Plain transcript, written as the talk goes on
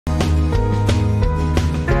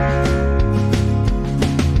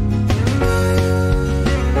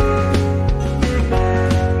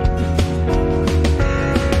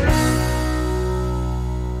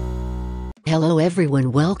Hello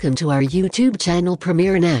everyone, welcome to our YouTube channel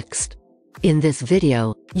Premiere Next. In this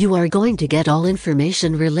video, you are going to get all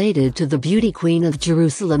information related to the Beauty Queen of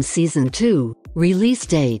Jerusalem Season 2, release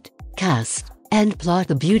date, cast, and plot.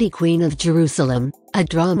 The Beauty Queen of Jerusalem, a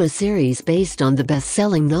drama series based on the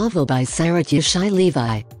best-selling novel by Sarah Yeshai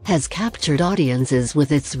Levi, has captured audiences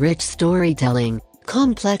with its rich storytelling,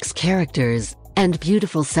 complex characters, and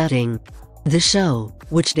beautiful setting. The show,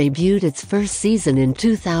 which debuted its first season in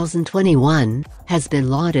 2021, has been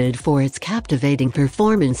lauded for its captivating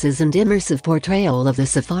performances and immersive portrayal of the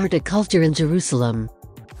Sephardic culture in Jerusalem.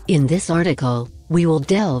 In this article, we will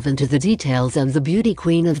delve into the details of the Beauty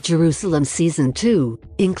Queen of Jerusalem Season 2,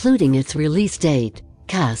 including its release date,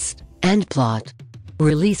 cast, and plot.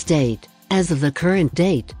 Release date. As of the current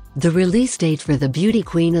date, the release date for the Beauty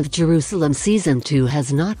Queen of Jerusalem Season 2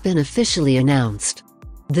 has not been officially announced.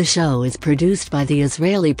 The show is produced by the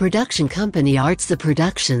Israeli production company Artza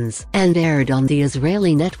Productions and aired on the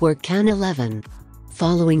Israeli network Kan 11.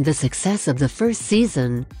 Following the success of the first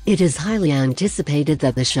season, it is highly anticipated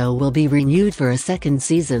that the show will be renewed for a second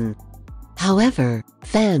season. However,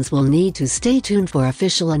 fans will need to stay tuned for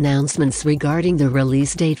official announcements regarding the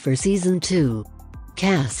release date for Season 2.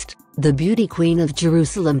 Cast. The Beauty Queen of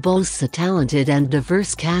Jerusalem boasts a talented and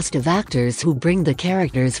diverse cast of actors who bring the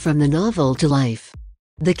characters from the novel to life.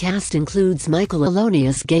 The cast includes Michael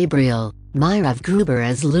Alonius Gabriel, Myrav Gruber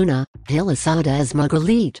as Luna, Hilla Sauda as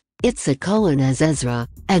Margalit, Itzhak Cohen as Ezra,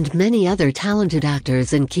 and many other talented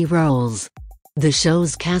actors in key roles. The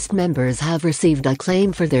show's cast members have received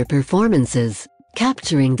acclaim for their performances,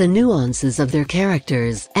 capturing the nuances of their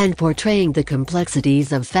characters and portraying the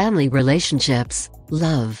complexities of family relationships,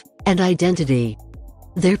 love, and identity.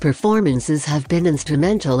 Their performances have been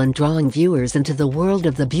instrumental in drawing viewers into the world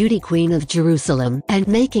of the Beauty Queen of Jerusalem and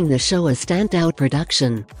making the show a standout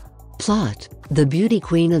production. Plot. The Beauty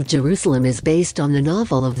Queen of Jerusalem is based on the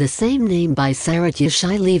novel of the same name by Sarah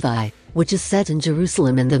Yeshai Levi, which is set in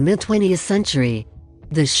Jerusalem in the mid-20th century.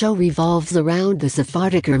 The show revolves around the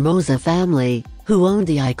Sephardic Hermosa family, who owned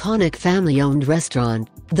the iconic family-owned restaurant,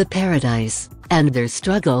 The Paradise, and their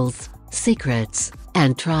struggles, secrets,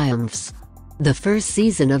 and triumphs. The first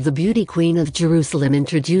season of The Beauty Queen of Jerusalem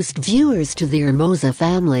introduced viewers to the Hermosa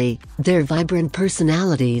family, their vibrant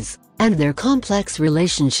personalities, and their complex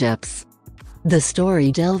relationships. The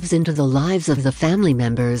story delves into the lives of the family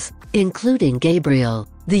members, including Gabriel,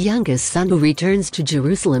 the youngest son who returns to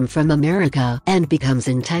Jerusalem from America and becomes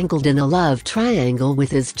entangled in a love triangle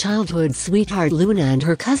with his childhood sweetheart Luna and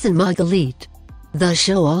her cousin Margalit. The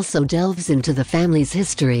show also delves into the family's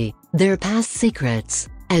history, their past secrets,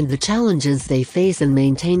 and the challenges they face in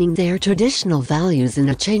maintaining their traditional values in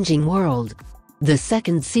a changing world. The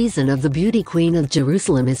second season of The Beauty Queen of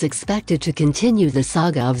Jerusalem is expected to continue the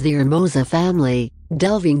saga of the Hermosa family,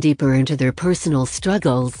 delving deeper into their personal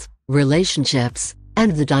struggles, relationships,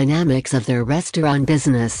 and the dynamics of their restaurant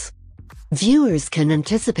business. Viewers can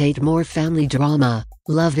anticipate more family drama,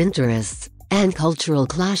 love interests, and cultural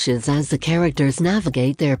clashes as the characters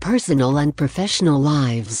navigate their personal and professional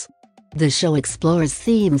lives. The show explores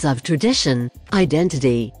themes of tradition,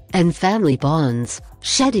 identity, and family bonds,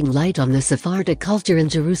 shedding light on the Sephardic culture in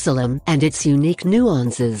Jerusalem and its unique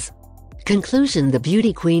nuances. Conclusion. The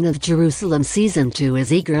Beauty Queen of Jerusalem Season 2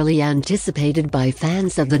 is eagerly anticipated by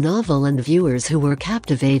fans of the novel and viewers who were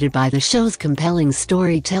captivated by the show's compelling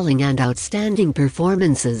storytelling and outstanding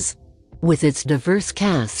performances. With its diverse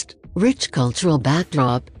cast, rich cultural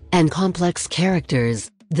backdrop, and complex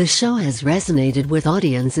characters, the show has resonated with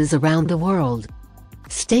audiences around the world.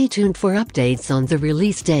 Stay tuned for updates on the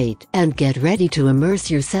release date and get ready to immerse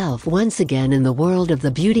yourself once again in the world of the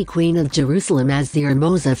Beauty Queen of Jerusalem as the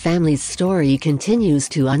Hermosa family's story continues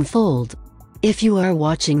to unfold. If you are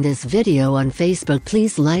watching this video on Facebook,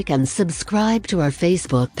 please like and subscribe to our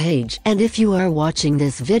Facebook page, and if you are watching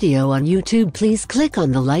this video on YouTube, please click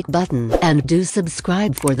on the like button and do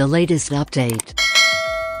subscribe for the latest update.